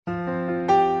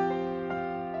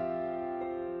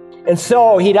And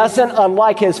so he doesn't,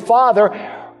 unlike his father,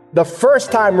 the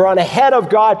first time run ahead of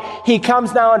God. He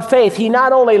comes now in faith. He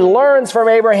not only learns from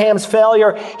Abraham's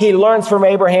failure, he learns from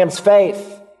Abraham's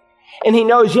faith. And he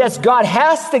knows, yes, God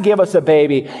has to give us a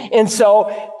baby. And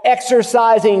so,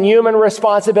 exercising human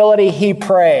responsibility, he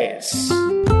prays.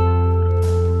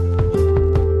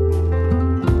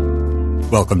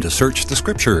 Welcome to Search the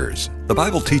Scriptures, the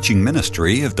Bible teaching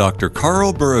ministry of Dr.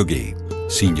 Carl Broggi,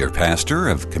 Senior Pastor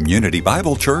of Community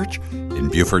Bible Church in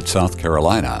Beaufort, South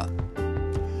Carolina.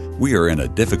 We are in a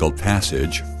difficult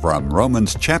passage from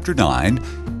Romans chapter 9,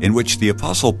 in which the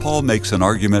Apostle Paul makes an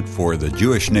argument for the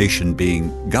Jewish nation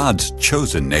being God's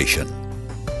chosen nation.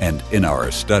 And in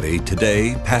our study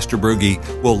today, Pastor Broggi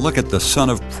will look at the Son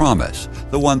of Promise,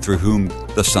 the one through whom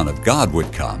the Son of God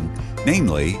would come,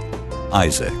 namely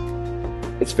Isaac.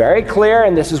 It's very clear,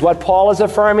 and this is what Paul is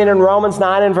affirming in Romans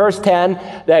 9 and verse 10,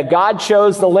 that God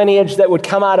chose the lineage that would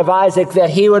come out of Isaac, that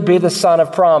he would be the son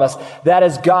of promise. That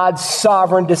is God's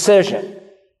sovereign decision.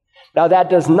 Now,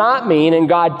 that does not mean in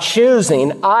God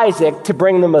choosing Isaac to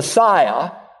bring the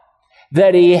Messiah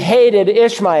that he hated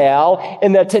Ishmael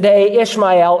and that today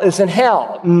Ishmael is in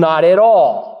hell. Not at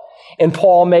all. And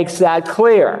Paul makes that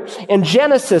clear. And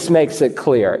Genesis makes it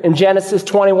clear. In Genesis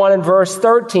 21 and verse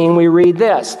 13, we read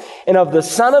this, "And of the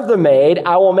son of the maid,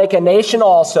 I will make a nation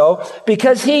also,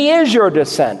 because he is your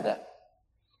descendant."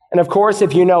 And of course,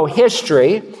 if you know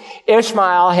history,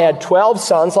 Ishmael had 12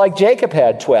 sons like Jacob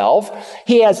had 12.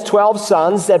 He has 12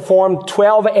 sons that formed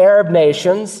 12 Arab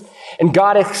nations. And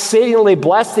God exceedingly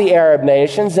blessed the Arab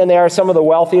nations, and they are some of the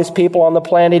wealthiest people on the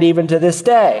planet even to this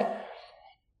day.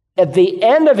 At the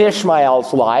end of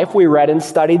Ishmael's life, we read and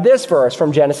studied this verse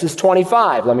from Genesis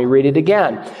 25. Let me read it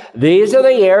again. "These are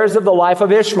the years of the life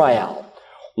of Ishmael,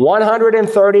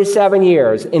 137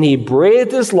 years, and he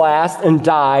breathed his last and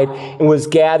died and was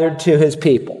gathered to his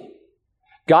people."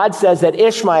 God says that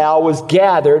Ishmael was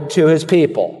gathered to his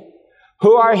people.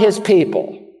 Who are his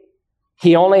people?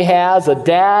 He only has a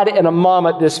dad and a mom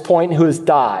at this point who has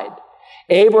died.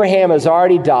 Abraham has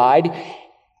already died.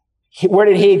 Where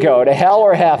did he go? To hell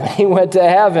or heaven? He went to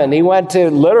heaven. He went to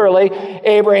literally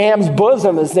Abraham's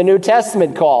bosom, as the New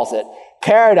Testament calls it,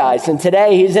 paradise. And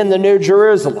today he's in the New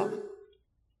Jerusalem.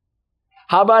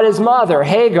 How about his mother,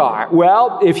 Hagar?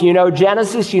 Well, if you know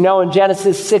Genesis, you know in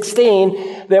Genesis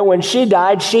 16 that when she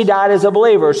died as a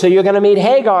believer. So you're going to meet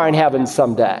Hagar in heaven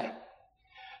someday.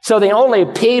 So the only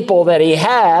people that he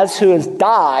has who has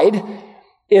died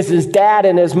is his dad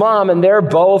and his mom, and they're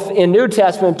both, in New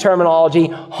Testament terminology,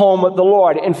 home with the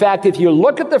Lord. In fact, if you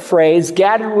look at the phrase,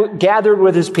 gathered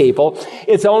with his people,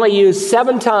 it's only used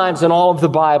 7 times in all of the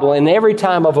Bible, and every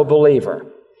time of a believer.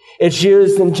 It's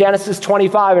used in Genesis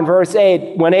 25 and verse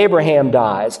 8 when Abraham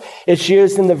dies. It's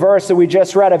used in the verse that we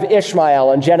just read of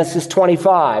Ishmael in Genesis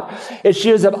 25. It's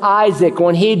used of Isaac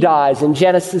when he dies in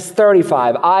Genesis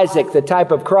 35. Isaac, the type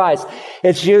of Christ.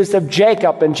 It's used of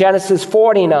Jacob in Genesis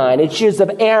 49. It's used of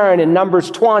Aaron in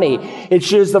Numbers 20.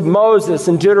 It's used of Moses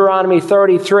in Deuteronomy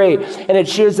 33. And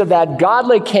it's used of that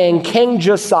godly king, King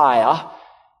Josiah,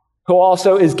 who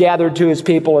also is gathered to his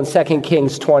people in 2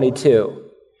 Kings 22.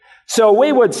 So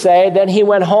we would say that he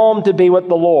went home to be with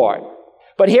the Lord.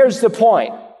 But here's the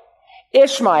point.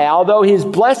 Ishmael, though he's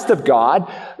blessed of God,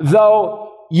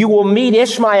 though you will meet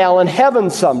Ishmael in heaven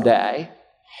someday,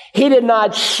 he did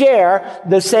not share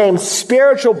the same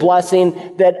spiritual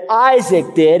blessing that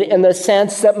Isaac did, in the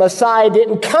sense that Messiah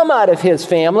didn't come out of his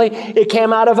family, it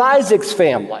came out of Isaac's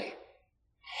family.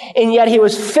 And yet he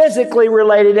was physically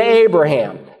related to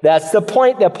Abraham. That's the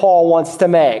point that Paul wants to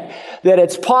make, that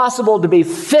it's possible to be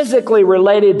physically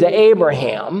related to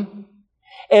Abraham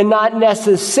and not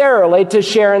necessarily to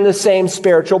share in the same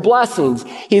spiritual blessings.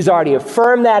 He's already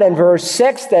affirmed that in verse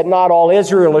 6, that not all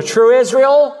Israel are true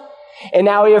Israel. And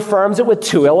now he affirms it with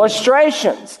 2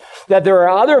 illustrations, that there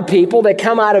are other people that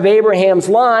come out of Abraham's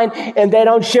line and they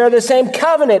don't share the same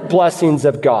covenant blessings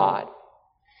of God.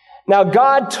 Now,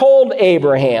 God told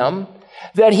Abraham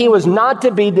that he was not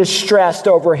to be distressed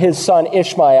over his son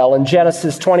Ishmael in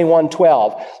Genesis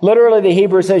 21:12. Literally, the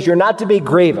Hebrew says, you're not to be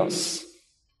grievous.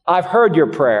 I've heard your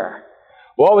prayer.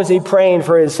 What was he praying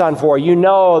for his son for? You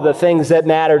know the things that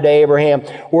mattered to Abraham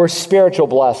were spiritual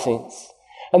blessings.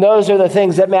 And those are the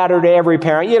things that matter to every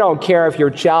parent. You don't care if your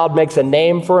child makes a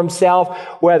name for himself,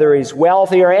 whether he's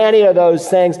wealthy or any of those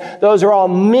things. Those are all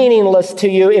meaningless to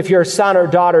you if your son or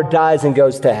daughter dies and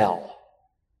goes to hell.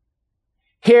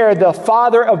 Here, the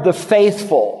father of the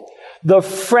faithful, the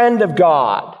friend of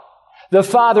God, the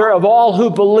father of all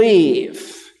who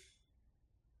believe,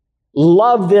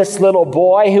 loved this little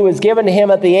boy who was given to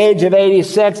him at the age of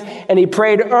 86, and he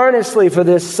prayed earnestly for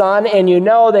this son, and you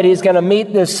know that he's going to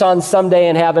meet this son someday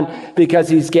in heaven because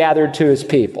he's gathered to his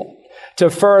people. To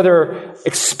further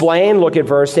explain, look at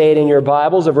verse 8 in your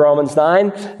Bibles of Romans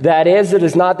 9. That is, it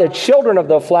is not the children of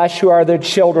the flesh who are the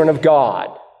children of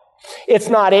God. It's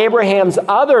not Abraham's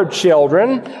other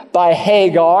children by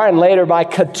Hagar and later by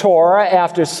Keturah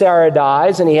after Sarah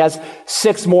dies, and he has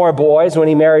 6 more boys when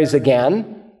he marries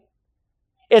again.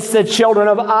 It's the children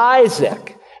of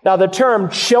Isaac. Now, the term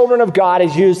children of God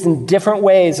is used in different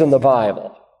ways in the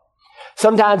Bible.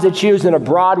 Sometimes it's used in a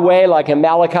broad way, like in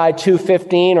Malachi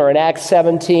 2:15 or in Acts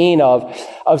 17,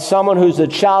 of someone who's a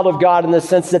child of God in the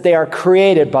sense that they are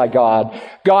created by God.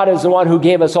 God is the one who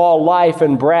gave us all life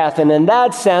and breath. And in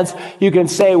that sense, you can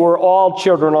say we're all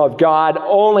children of God,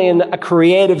 only in a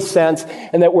creative sense,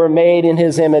 and that we're made in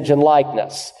his image and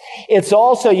likeness. It's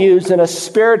also used in a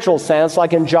spiritual sense,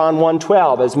 like in John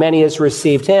 1:12, as many as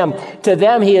received him, to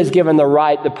them he has given the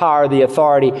right, the power, the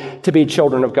authority to be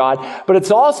children of God. But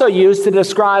it's also used to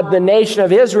describe the nation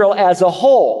of Israel as a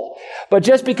whole. But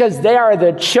just because they are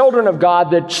the children of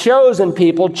God, the chosen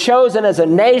people, chosen as a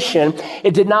nation,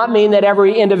 it did not mean that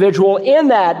every individual in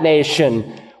that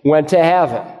nation went to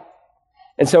heaven.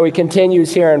 And so he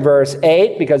continues here in verse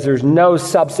 8, because there's no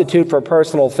substitute for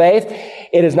personal faith.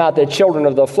 It is not the children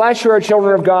of the flesh who are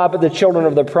children of God, but the children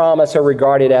of the promise are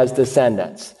regarded as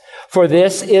descendants. For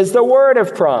this is the word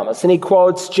of promise. And he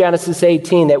quotes Genesis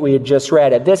 18 that we had just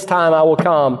read. At this time I will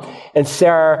come, and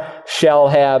Sarah shall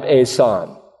have a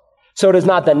son. So it is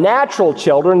not the natural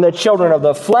children, the children of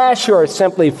the flesh, who are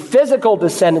simply physical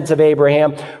descendants of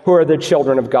Abraham, who are the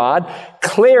children of God.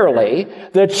 Clearly,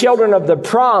 the children of the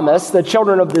promise, the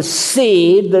children of the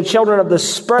seed, the children of the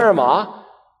sperma,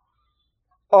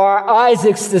 are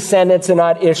Isaac's descendants and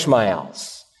not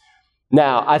Ishmael's.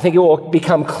 Now, I think it will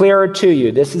become clearer to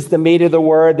you. This is the meat of the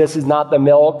word. This is not the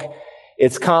milk.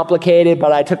 It's complicated,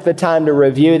 but I took the time to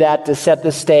review that to set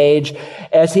the stage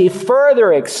as he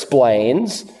further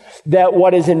explains that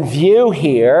what is in view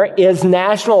here is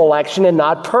national election and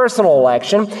not personal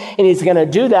election. And he's going to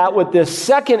do that with this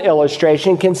second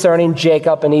illustration concerning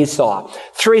Jacob and Esau.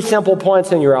 3 simple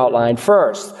points in your outline.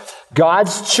 First,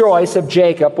 God's choice of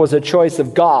Jacob was a choice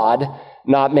of God,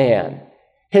 not man.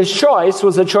 His choice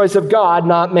was a choice of God,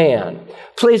 not man.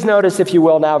 Please notice, if you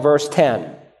will, now verse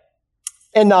 10.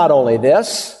 And not only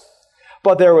this,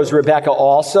 but there was Rebekah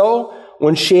also,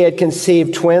 when she had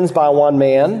conceived twins by one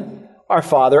man, our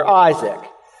father Isaac.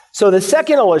 So the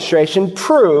second illustration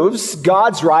proves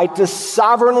God's right to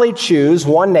sovereignly choose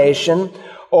one nation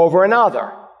over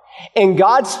another. And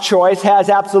God's choice has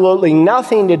absolutely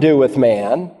nothing to do with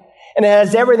man, and it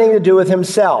has everything to do with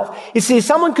himself. You see,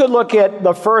 someone could look at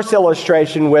the first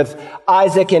illustration with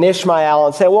Isaac and Ishmael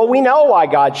and say, well, we know why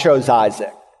God chose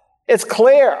Isaac. It's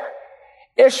clear.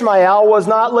 Ishmael was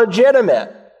not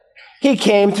legitimate. He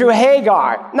came through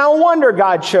Hagar. No wonder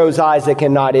God chose Isaac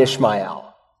and not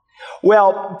Ishmael.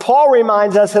 Well, Paul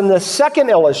reminds us in the second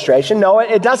illustration, no,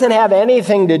 it doesn't have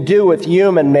anything to do with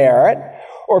human merit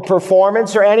or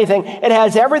performance or anything. It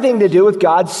has everything to do with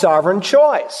God's sovereign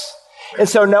choice. And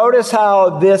so notice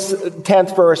how this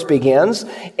 10th verse begins.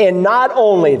 And not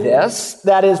only this,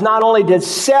 that is, not only did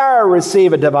Sarah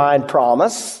receive a divine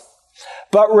promise,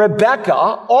 but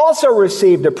Rebekah also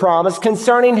received a promise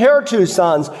concerning her 2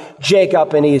 sons,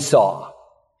 Jacob and Esau.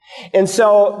 And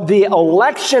so the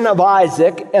election of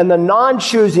Isaac and the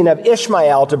non-choosing of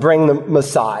Ishmael to bring the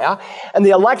Messiah, and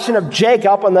the election of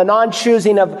Jacob and the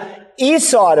non-choosing of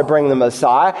Esau to bring the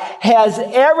Messiah, has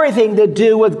everything to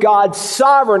do with God's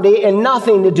sovereignty and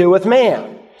nothing to do with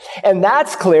man. And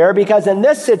that's clear because in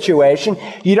this situation,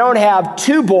 you don't have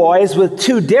 2 boys with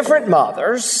 2 different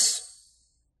mothers,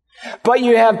 but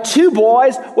you have 2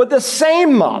 boys with the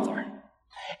same mother.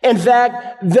 In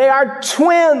fact, they are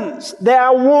twins. They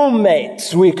are womb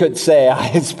mates, we could say,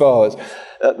 I suppose.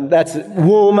 That's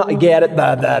womb, I get it,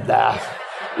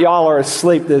 Y'all are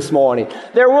asleep this morning.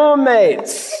 They're womb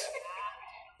mates.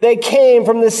 They came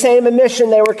from the same emission.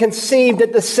 They were conceived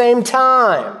at the same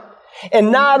time.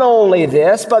 And not only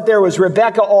this, but there was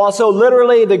Rebekah also.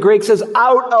 Literally, the Greek says,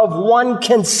 out of one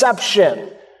conception.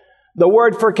 The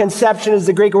word for conception is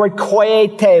the Greek word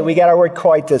koiete. We got our word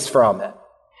coitus from it.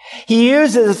 He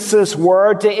uses this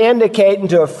word to indicate and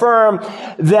to affirm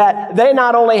that they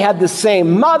not only had the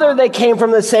same mother, they came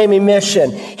from the same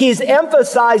emission. He's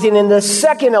emphasizing in the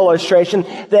second illustration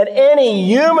that any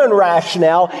human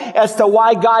rationale as to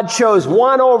why God chose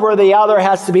one over the other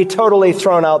has to be totally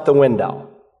thrown out the window.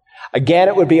 Again,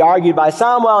 it would be argued by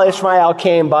some, well, Ishmael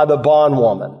came by the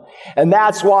bondwoman. And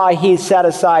that's why he set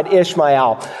aside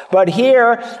Ishmael. But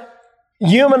here,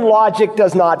 Human logic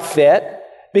does not fit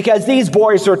because these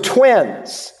boys are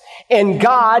twins, and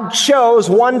God chose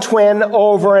one twin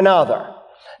over another.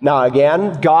 Now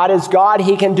again, God is God.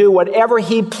 He can do whatever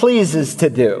He pleases to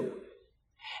do.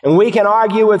 And we can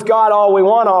argue with God all we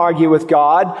want to argue with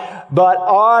God, but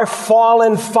our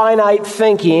fallen, finite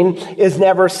thinking is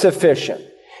never sufficient.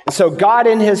 And so God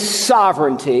in His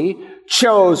sovereignty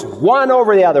chose one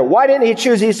over the other. Why didn't He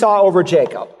choose Esau over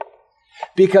Jacob?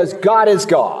 Because God is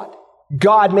God.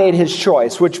 God made His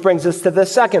choice, which brings us to the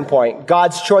second point.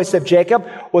 God's choice of Jacob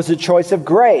was a choice of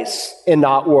grace and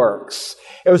not works.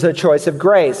 It was a choice of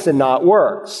grace and not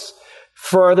works.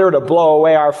 Further, to blow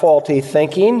away our faulty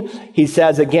thinking, He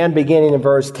says again, beginning in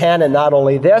verse 10, and not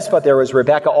only this, but there was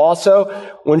Rebekah also,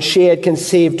 when she had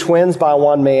conceived twins by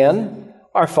one man,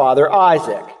 our father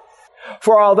Isaac.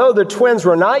 For although the twins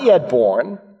were not yet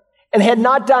born, and had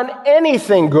not done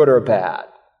anything good or bad,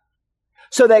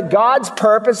 so that God's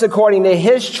purpose according to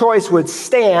His choice would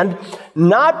stand,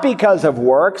 not because of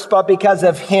works, but because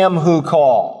of Him who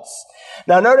calls.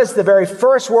 Now notice the very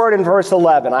first word in verse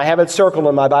 11. I have it circled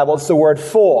in my Bible. It's the word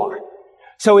for.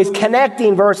 So he's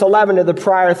connecting verse 11 to the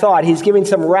prior thought. He's giving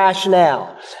some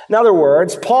rationale. In other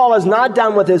words, Paul is not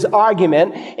done with his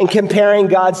argument in comparing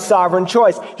God's sovereign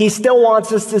choice. He still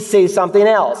wants us to see something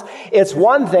else. It's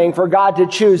one thing for God to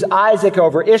choose Isaac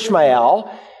over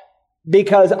Ishmael,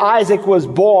 because Isaac was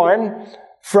born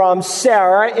from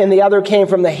Sarah and the other came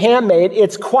from the handmaid.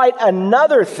 It's quite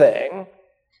another thing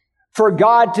for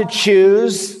God to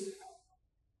choose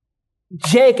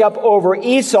Jacob over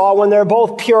Esau when they're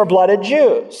both pure-blooded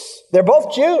Jews. They're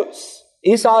both Jews.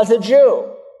 Esau is a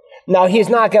Jew. Now, he's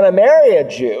not going to marry a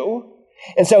Jew,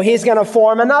 and so he's going to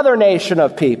form another nation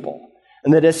of people.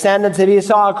 And the descendants of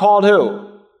Esau are called who?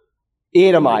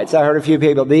 Edomites. I heard a few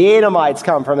people. The Edomites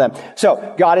come from them.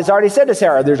 So God has already said to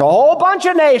Sarah, there's a whole bunch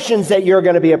of nations that you're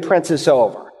going to be a princess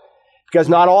over. Because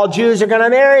not all Jews are going to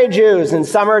marry Jews, and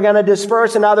some are going to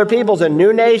disperse in other peoples, and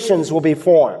new nations will be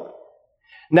formed.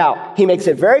 Now, he makes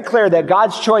it very clear that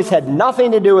God's choice had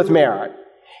nothing to do with merit.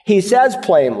 He says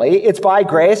plainly, it's by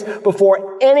grace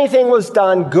before anything was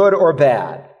done, good or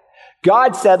bad.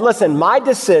 God said, listen, my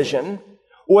decision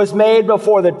was made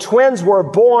before the twins were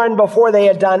born, before they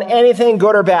had done anything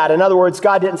good or bad. In other words,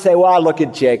 God didn't say, well, look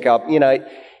at Jacob.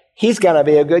 He's going to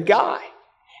be a good guy.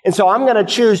 And so I'm going to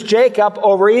choose Jacob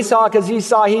over Esau because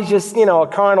Esau, he's just, a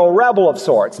carnal rebel of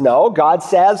sorts. No, God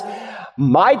says,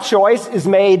 my choice is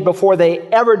made before they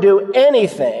ever do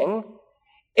anything.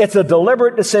 It's a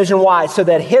deliberate decision. Why? So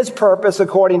that His purpose,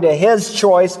 according to His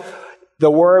choice,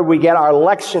 the word we get our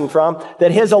election from,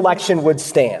 that His election would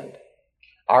stand.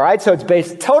 All right, so it's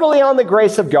based totally on the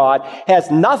grace of God,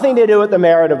 has nothing to do with the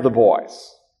merit of the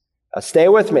boys. Now stay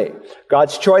with me.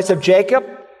 God's choice of Jacob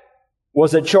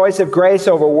was a choice of grace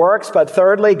over works, but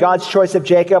thirdly, God's choice of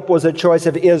Jacob was a choice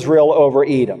of Israel over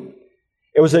Edom.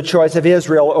 It was a choice of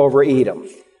Israel over Edom.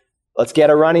 Let's get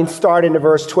a running start into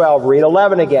verse 12. Read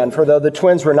 11 again. For though the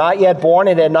twins were not yet born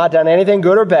and had not done anything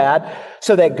good or bad,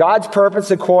 so that God's purpose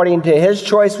according to His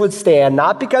choice would stand,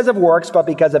 not because of works, but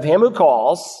because of Him who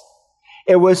calls,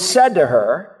 it was said to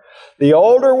her, the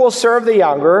older will serve the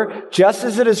younger, just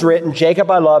as it is written, Jacob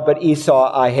I love, but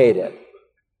Esau I hated.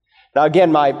 Now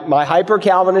again, my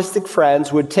hyper-Calvinistic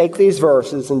friends would take these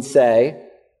verses and say,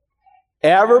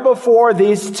 ever before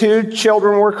these two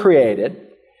children were created,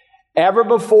 ever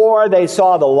before they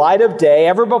saw the light of day,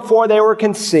 ever before they were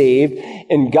conceived,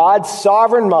 in God's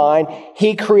sovereign mind,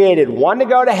 He created one to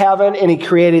go to heaven and He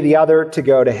created the other to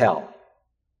go to hell.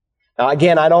 Now,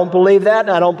 again, I don't believe that, and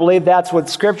I don't believe that's what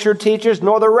Scripture teaches,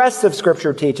 nor the rest of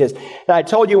Scripture teaches. And I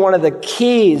told you one of the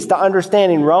keys to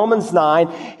understanding Romans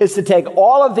 9 is to take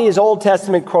all of these Old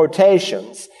Testament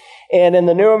quotations, and in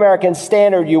the New American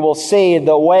Standard, you will see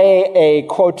the way a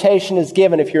quotation is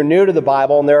given if you're new to the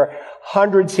Bible, and there are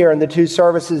hundreds here in the two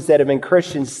services that have been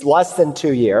Christians less than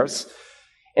 2 years.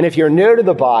 And if you're new to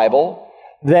the Bible,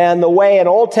 then the way an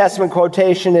Old Testament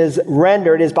quotation is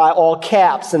rendered is by all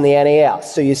caps in the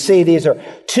NAS. So you see these are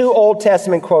two Old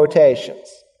Testament quotations.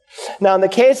 Now, in the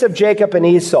case of Jacob and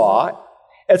Esau,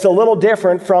 it's a little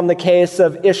different from the case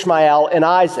of Ishmael and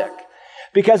Isaac.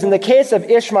 Because in the case of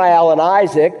Ishmael and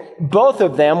Isaac, both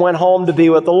of them went home to be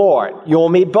with the Lord. You'll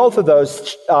meet both of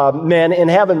those men in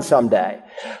heaven someday.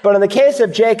 But in the case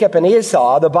of Jacob and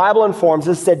Esau, the Bible informs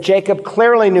us that Jacob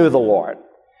clearly knew the Lord,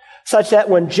 such that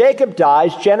when Jacob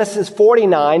dies, Genesis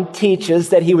 49 teaches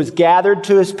that he was gathered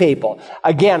to his people.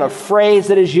 Again, a phrase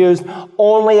that is used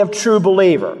only of true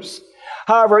believers.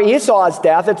 However, Esau's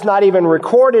death, it's not even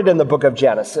recorded in the book of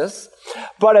Genesis.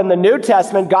 But in the New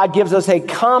Testament, God gives us a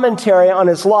commentary on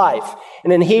his life.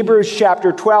 And in Hebrews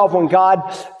chapter 12, when God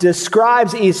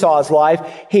describes Esau's life,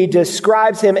 he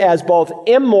describes him as both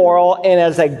immoral and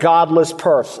as a godless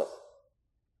person.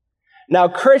 Now,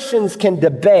 Christians can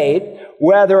debate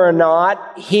whether or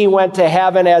not he went to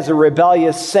heaven as a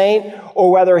rebellious saint or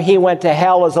whether he went to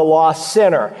hell as a lost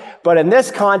sinner. But in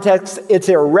this context, it's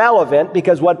irrelevant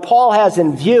because what Paul has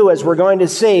in view, as we're going to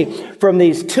see from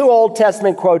these two Old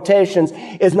Testament quotations,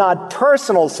 is not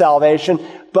personal salvation,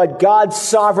 but God's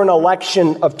sovereign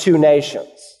election of two nations.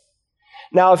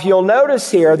 Now, if you'll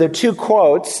notice here, the two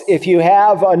quotes, if you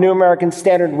have a New American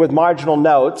Standard with marginal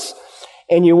notes,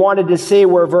 and you wanted to see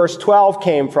where verse 12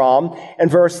 came from and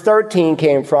verse 13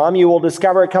 came from, you will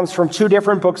discover it comes from two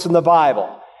different books in the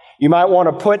Bible. You might want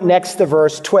to put next to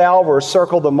verse 12 or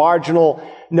circle the marginal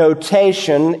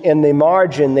notation in the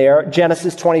margin there,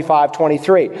 Genesis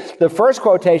 25:23. The first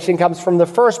quotation comes from the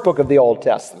first book of the Old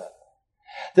Testament.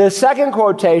 The second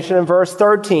quotation in verse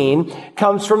 13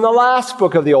 comes from the last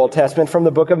book of the Old Testament, from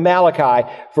the book of Malachi,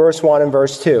 verse 1 and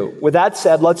verse 2. With that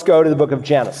said, let's go to the book of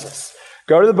Genesis.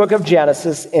 Go to the book of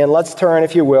Genesis, and let's turn,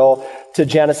 if you will, to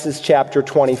Genesis chapter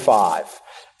 25.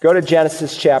 Go to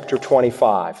Genesis chapter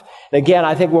 25. And again,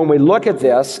 I think when we look at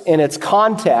this in its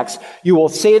context, you will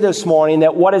see this morning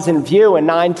that what is in view in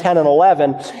 9, 10, and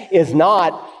 11 is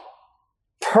not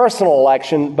personal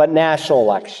election, but national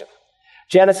election.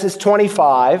 Genesis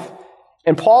 25,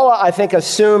 and Paul, I think,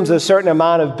 assumes a certain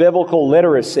amount of biblical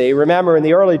literacy. Remember, in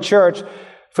the early church,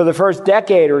 for the first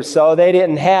decade or so, they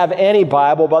didn't have any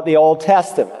Bible but the Old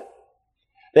Testament.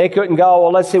 They couldn't go,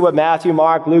 well, let's see what Matthew,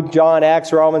 Mark, Luke, John,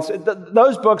 Acts, Romans,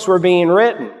 those books were being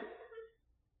written.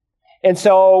 And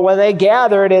so when they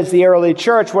gathered as the early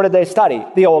church, what did they study?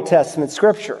 The Old Testament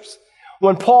scriptures.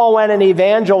 When Paul went and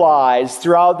evangelized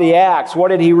throughout the Acts, what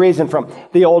did he reason from?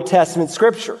 The Old Testament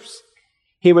scriptures.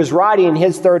 He was writing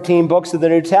his 13 books of the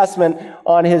New Testament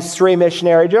on his 3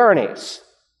 missionary journeys.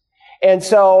 And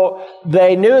so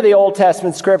they knew the Old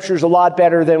Testament scriptures a lot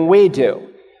better than we do.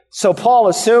 So Paul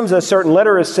assumes a certain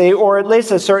literacy, or at least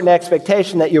a certain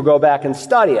expectation that you'll go back and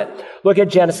study it. Look at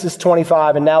Genesis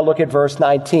 25, and now look at verse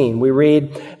 19. We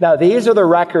read, "Now these are the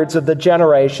records of the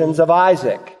generations of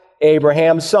Isaac,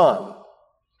 Abraham's son.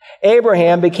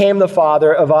 Abraham became the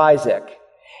father of Isaac.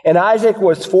 And Isaac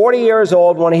was 40 years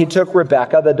old when he took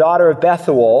Rebekah, the daughter of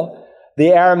Bethuel,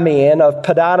 the Aramean of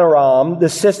Padan Aram, the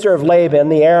sister of Laban,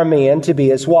 the Aramean, to be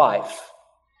his wife."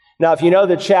 Now, if you know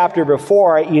the chapter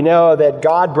before, you know that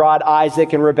God brought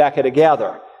Isaac and Rebekah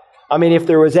together. I mean, if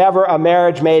there was ever a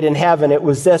marriage made in heaven, it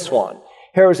was this one.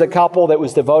 Here was a couple that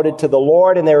was devoted to the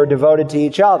Lord, and they were devoted to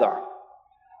each other.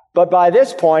 But by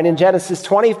this point, in Genesis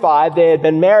 25, they had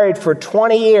been married for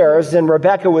 20 years, and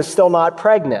Rebekah was still not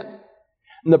pregnant.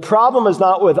 And the problem is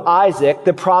not with Isaac,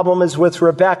 the problem is with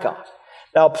Rebekah.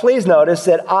 Now, please notice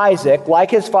that Isaac,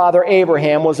 like his father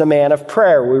Abraham, was a man of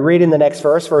prayer. We read in the next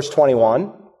verse, verse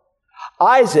 21.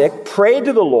 Isaac prayed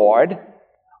to the Lord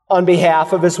on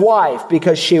behalf of his wife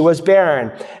because she was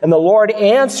barren. And the Lord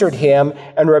answered him,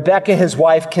 and Rebekah, his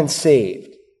wife,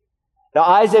 conceived. Now,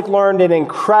 Isaac learned an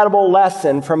incredible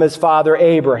lesson from his father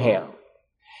Abraham.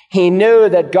 He knew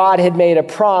that God had made a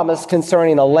promise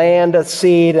concerning a land, a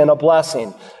seed, and a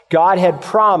blessing. God had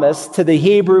promised to the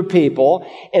Hebrew people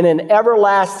in an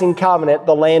everlasting covenant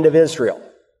the land of Israel.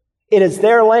 It is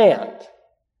their land.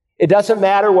 It doesn't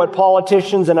matter what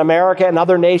politicians in America and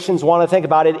other nations want to think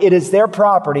about it. It is their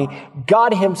property.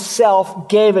 God himself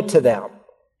gave it to them.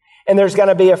 And there's going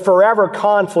to be a forever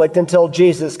conflict until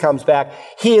Jesus comes back.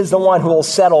 He is the one who will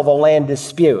settle the land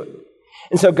dispute.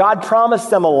 And so God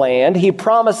promised them a land. He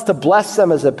promised to bless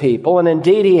them as a people, and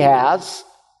indeed he has.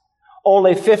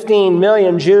 Only 15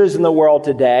 million Jews in the world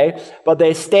today, but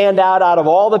they stand out of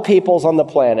all the peoples on the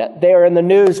planet. They are in the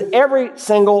news every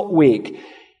single week.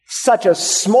 Such a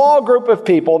small group of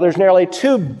people. There's nearly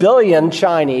 2 billion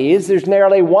Chinese. There's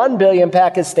nearly 1 billion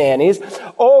Pakistanis,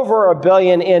 over 1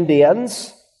 billion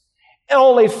Indians, and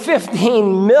only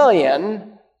 15 million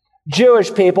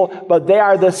Jewish people, but they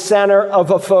are the center of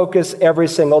a focus every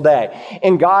single day.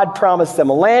 And God promised them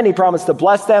a land. He promised to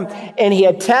bless them, and he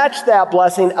attached that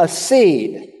blessing a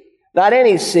seed. Not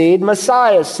any seed,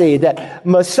 Messiah's seed, that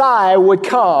Messiah would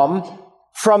come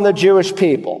from the Jewish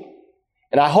people.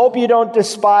 And I hope you don't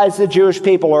despise the Jewish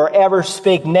people or ever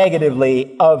speak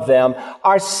negatively of them.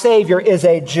 Our Savior is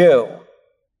a Jew.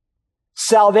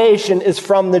 Salvation is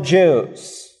from the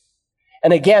Jews.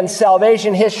 And again,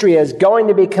 salvation history is going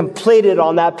to be completed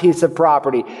on that piece of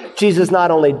property. Jesus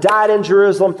not only died in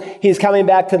Jerusalem, he's coming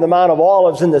back to the Mount of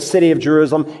Olives in the city of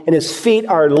Jerusalem, and his feet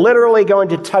are literally going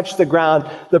to touch the ground,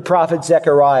 the prophet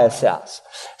Zechariah says.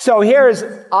 So here's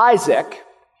Isaac,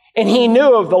 and he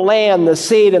knew of the land, the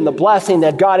seed, and the blessing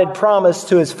that God had promised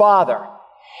to his father.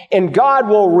 And God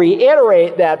will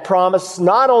reiterate that promise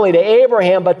not only to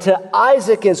Abraham, but to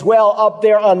Isaac as well up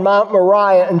there on Mount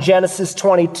Moriah in Genesis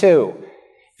 22.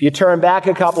 If you turn back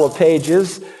a couple of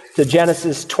pages to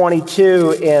Genesis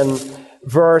 22 in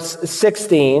verse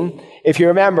 16, if you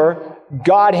remember,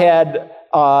 God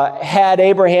had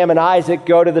Abraham and Isaac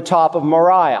go to the top of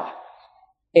Moriah.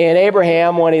 And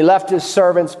Abraham, when he left his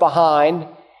servants behind,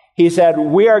 he said,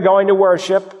 "We are going to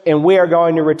worship and we are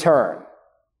going to return."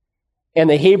 And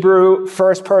the Hebrew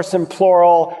first person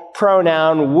plural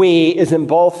pronoun we is in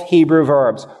both Hebrew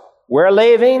verbs. We're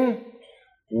leaving,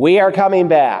 we are coming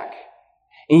back.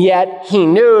 And yet he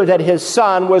knew that his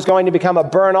son was going to become a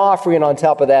burnt offering on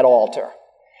top of that altar.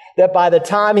 That by the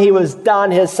time he was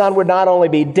done, his son would not only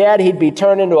be dead, he'd be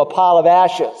turned into a pile of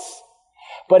ashes.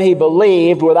 But he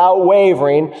believed without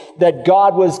wavering that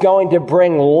God was going to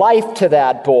bring life to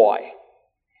that boy.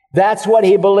 That's what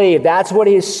he believed. That's what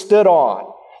he stood on.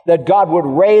 That God would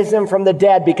raise him from the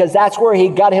dead, because that's where he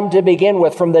got him to begin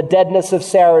with, from the deadness of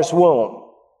Sarah's womb.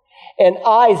 And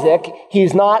Isaac,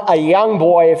 he's not a young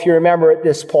boy, if you remember at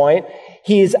this point.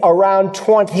 He's around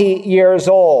 20 years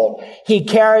old. He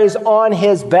carries on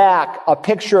his back a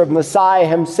picture of Messiah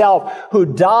himself, who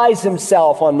dies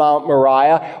himself on Mount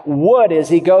Moriah, wood as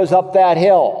he goes up that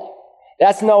hill.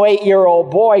 That's no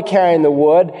 8-year-old boy carrying the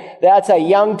wood. That's a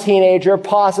young teenager,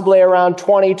 possibly around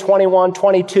 20, 21,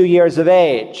 22 years of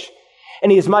age.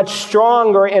 And he's much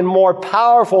stronger and more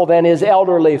powerful than his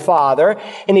elderly father,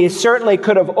 and he certainly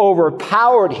could have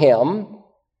overpowered him,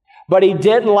 but he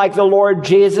didn't. Like the Lord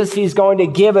Jesus, he's going to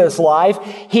give his life.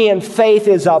 He in faith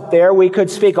is up there. We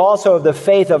could speak also of the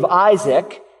faith of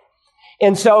Isaac.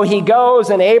 And so he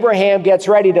goes, and Abraham gets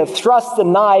ready to thrust the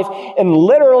knife, and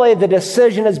literally the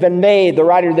decision has been made, the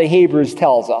writer of the Hebrews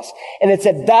tells us. And it's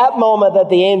at that moment that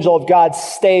the angel of God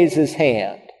stays his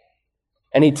hand.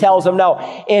 And he tells him no.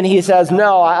 And he says,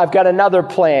 "No, I've got another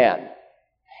plan."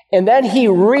 And then he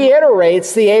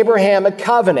reiterates the Abrahamic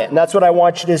covenant. And that's what I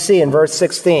want you to see in verse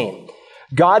 16.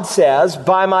 God says,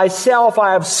 "By myself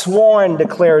I have sworn,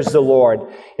 declares the Lord,"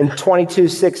 in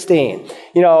 22:16.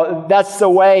 You know, that's the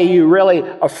way you really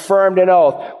affirmed an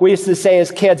oath. We used to say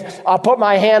as kids, "I'll put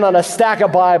my hand on a stack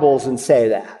of Bibles and say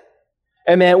that."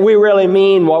 And man, we really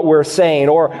mean what we're saying.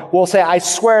 Or we'll say, "I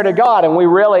swear to God," and we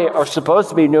really are supposed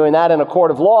to be doing that in a court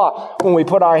of law when we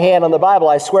put our hand on the Bible.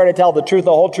 "I swear to tell the truth,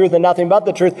 the whole truth, and nothing but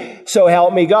the truth, so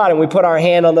help me God," and we put our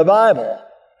hand on the Bible.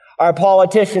 Our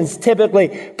politicians typically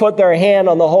put their hand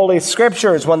on the Holy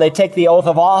Scriptures when they take the oath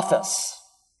of office.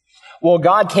 Well,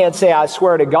 God can't say, "I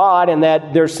swear to God," and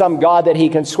that there's some God that he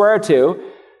can swear to.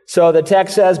 So the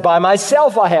text says, "By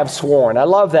myself I have sworn." I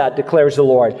love that, declares the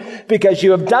Lord, "because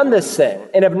you have done this thing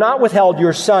and have not withheld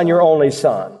your son, your only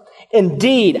son.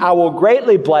 Indeed, I will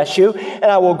greatly bless you, and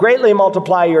I will greatly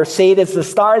multiply your seed as the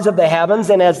stars of the heavens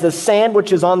and as the sand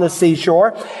which is on the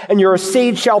seashore, and your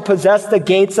seed shall possess the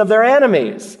gates of their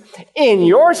enemies. In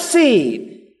your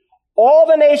seed, all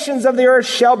the nations of the earth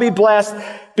shall be blessed,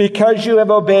 because you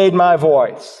have obeyed my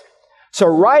voice." So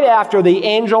right after the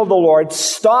angel of the Lord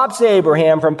stops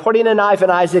Abraham from putting a knife in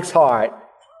Isaac's heart,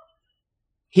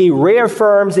 he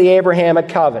reaffirms the Abrahamic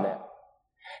covenant.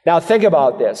 Now think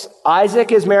about this.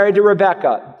 Isaac is married to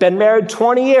Rebekah, been married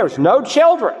 20 years, no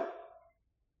children.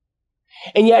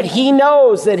 And yet he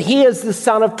knows that he is the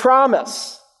son of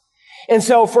promise. And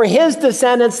so for his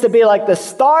descendants to be like the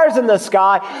stars in the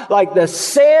sky, like the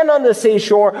sand on the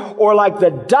seashore, or like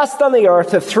the dust on the earth,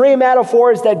 the three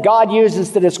metaphors that God uses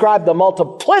to describe the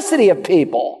multiplicity of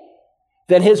people,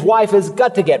 then his wife has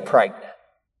got to get pregnant.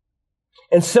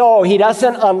 And so he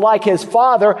doesn't, unlike his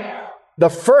father, the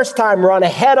first time run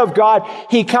ahead of God,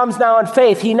 he comes now in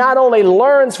faith. He not only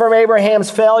learns from Abraham's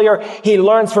failure, he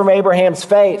learns from Abraham's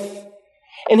faith.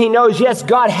 And he knows, yes,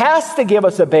 God has to give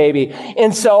us a baby.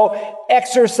 And so,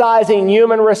 exercising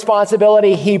human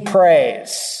responsibility, he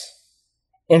prays.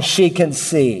 And she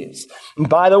conceives. And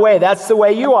by the way, that's the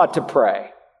way you ought to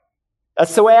pray.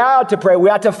 That's the way I ought to pray.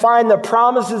 We ought to find the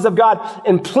promises of God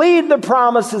and plead the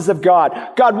promises of God.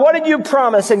 God, what did you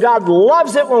promise? And God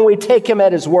loves it when we take him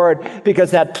at his word,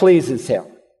 because that pleases him.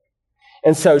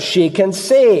 And so she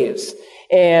conceives.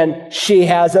 And she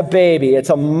has a baby. It's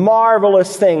a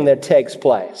marvelous thing that takes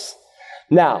place.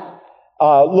 Now,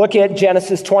 look at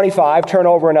Genesis 25. Turn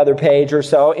over another page or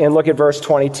so and look at verse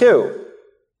 22.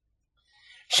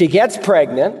 She gets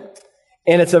pregnant,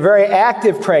 And it's a very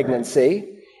active pregnancy.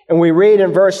 And we read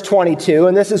in verse 22,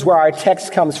 and this is where our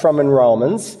text comes from in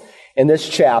Romans, in this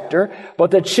chapter,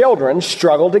 but the children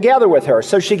struggle together with her.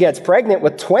 So she gets pregnant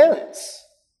with twins.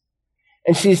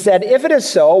 And she said, if it is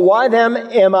so, why then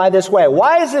am I this way?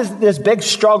 Why is this big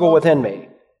struggle within me?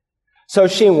 So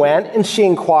she went and she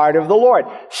inquired of the Lord.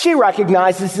 She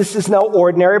recognizes this is no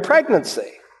ordinary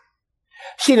pregnancy.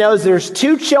 She knows there's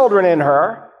 2 children in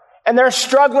her, and they're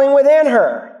struggling within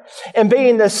her. And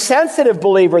being the sensitive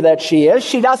believer that she is,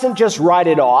 she doesn't just write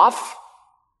it off.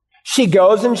 She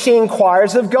goes and she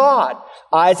inquires of God.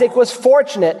 Isaac was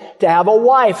fortunate to have a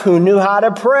wife who knew how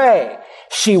to pray.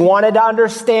 She wanted to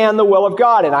understand the will of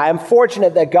God, and I am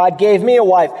fortunate that God gave me a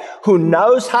wife who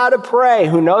knows how to pray,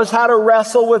 who knows how to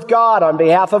wrestle with God on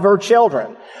behalf of her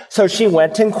children. So she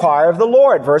went to inquire of the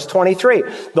Lord. Verse 23,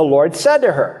 the Lord said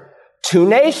to her, 2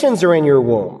 nations are in your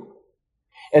womb,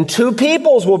 and 2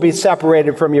 peoples will be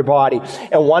separated from your body,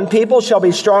 and one people shall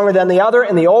be stronger than the other,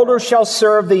 and the older shall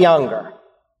serve the younger.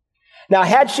 Now,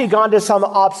 had she gone to some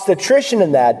obstetrician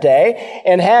in that day,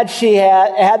 and had they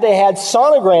had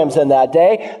sonograms in that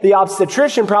day, the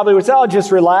obstetrician probably would say, oh, just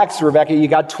relax, Rebecca, you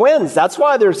got twins. That's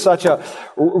why there's such a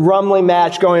rumbling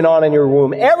match going on in your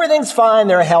womb. Everything's fine,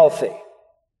 they're healthy.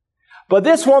 But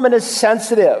this woman is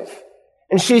sensitive,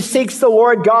 and she seeks the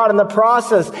Lord God in the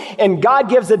process, and God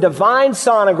gives a divine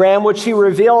sonogram, which he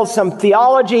reveals some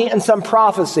theology and some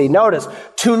prophecy. Notice,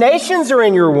 2 nations are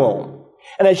in your womb.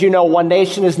 And as you know, one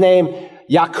nation is named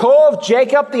Yaakov,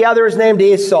 Jacob, the other is named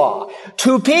Esau.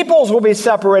 2 peoples will be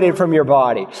separated from your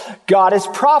body. God is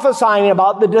prophesying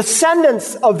about the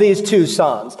descendants of these 2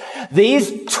 sons.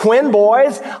 These twin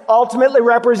boys ultimately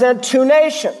represent 2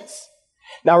 nations.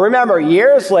 Now remember,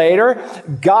 years later,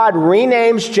 God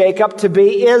renames Jacob to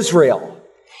be Israel.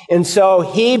 And so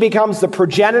he becomes the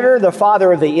progenitor, the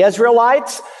father of the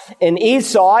Israelites, and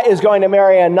Esau is going to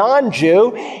marry a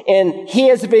non-Jew, and he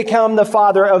has become the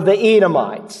father of the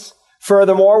Edomites.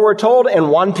 Furthermore, we're told, and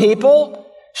one people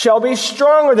shall be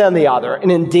stronger than the other. And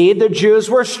indeed, the Jews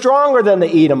were stronger than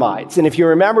the Edomites. And if you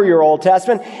remember your Old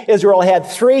Testament, Israel had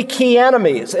 3 key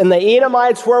enemies, and the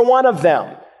Edomites were one of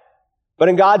them. But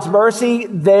in God's mercy,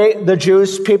 the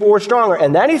Jews people were stronger.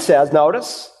 And then he says,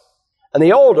 notice, and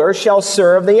the older shall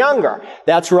serve the younger.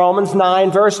 That's Romans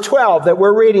 9, verse 12 that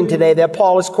we're reading today that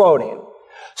Paul is quoting.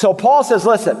 So Paul says,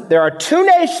 listen, there are 2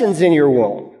 nations in your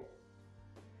womb.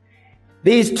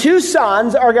 These 2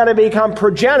 sons are going to become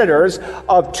progenitors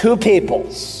of 2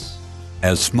 peoples.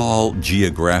 As small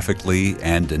geographically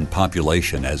and in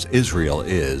population as Israel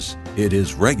is, it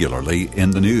is regularly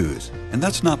in the news. And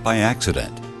that's not by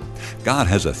accident. God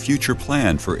has a future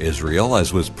plan for Israel,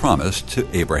 as was promised to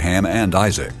Abraham and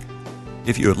Isaac.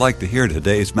 If you would like to hear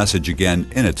today's message again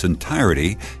in its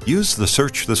entirety, use the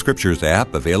Search the Scriptures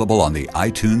app available on the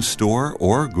iTunes Store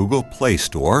or Google Play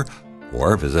Store,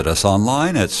 or visit us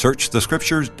online at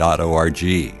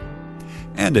searchthescriptures.org.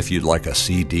 And if you'd like a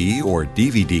CD or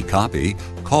DVD copy,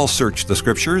 call Search the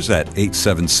Scriptures at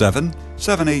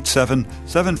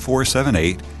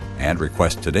 877-787-7478 and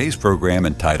request today's program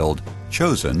entitled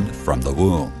Chosen from the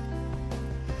Womb.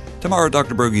 Tomorrow,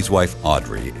 Dr. Broggi's wife,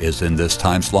 Audrey, is in this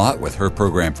time slot with her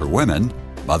program for women,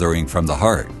 Mothering from the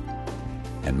Heart.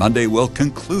 And Monday will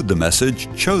conclude the message,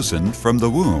 Chosen from the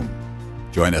Womb.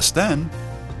 Join us then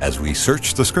as we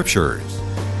search the Scriptures.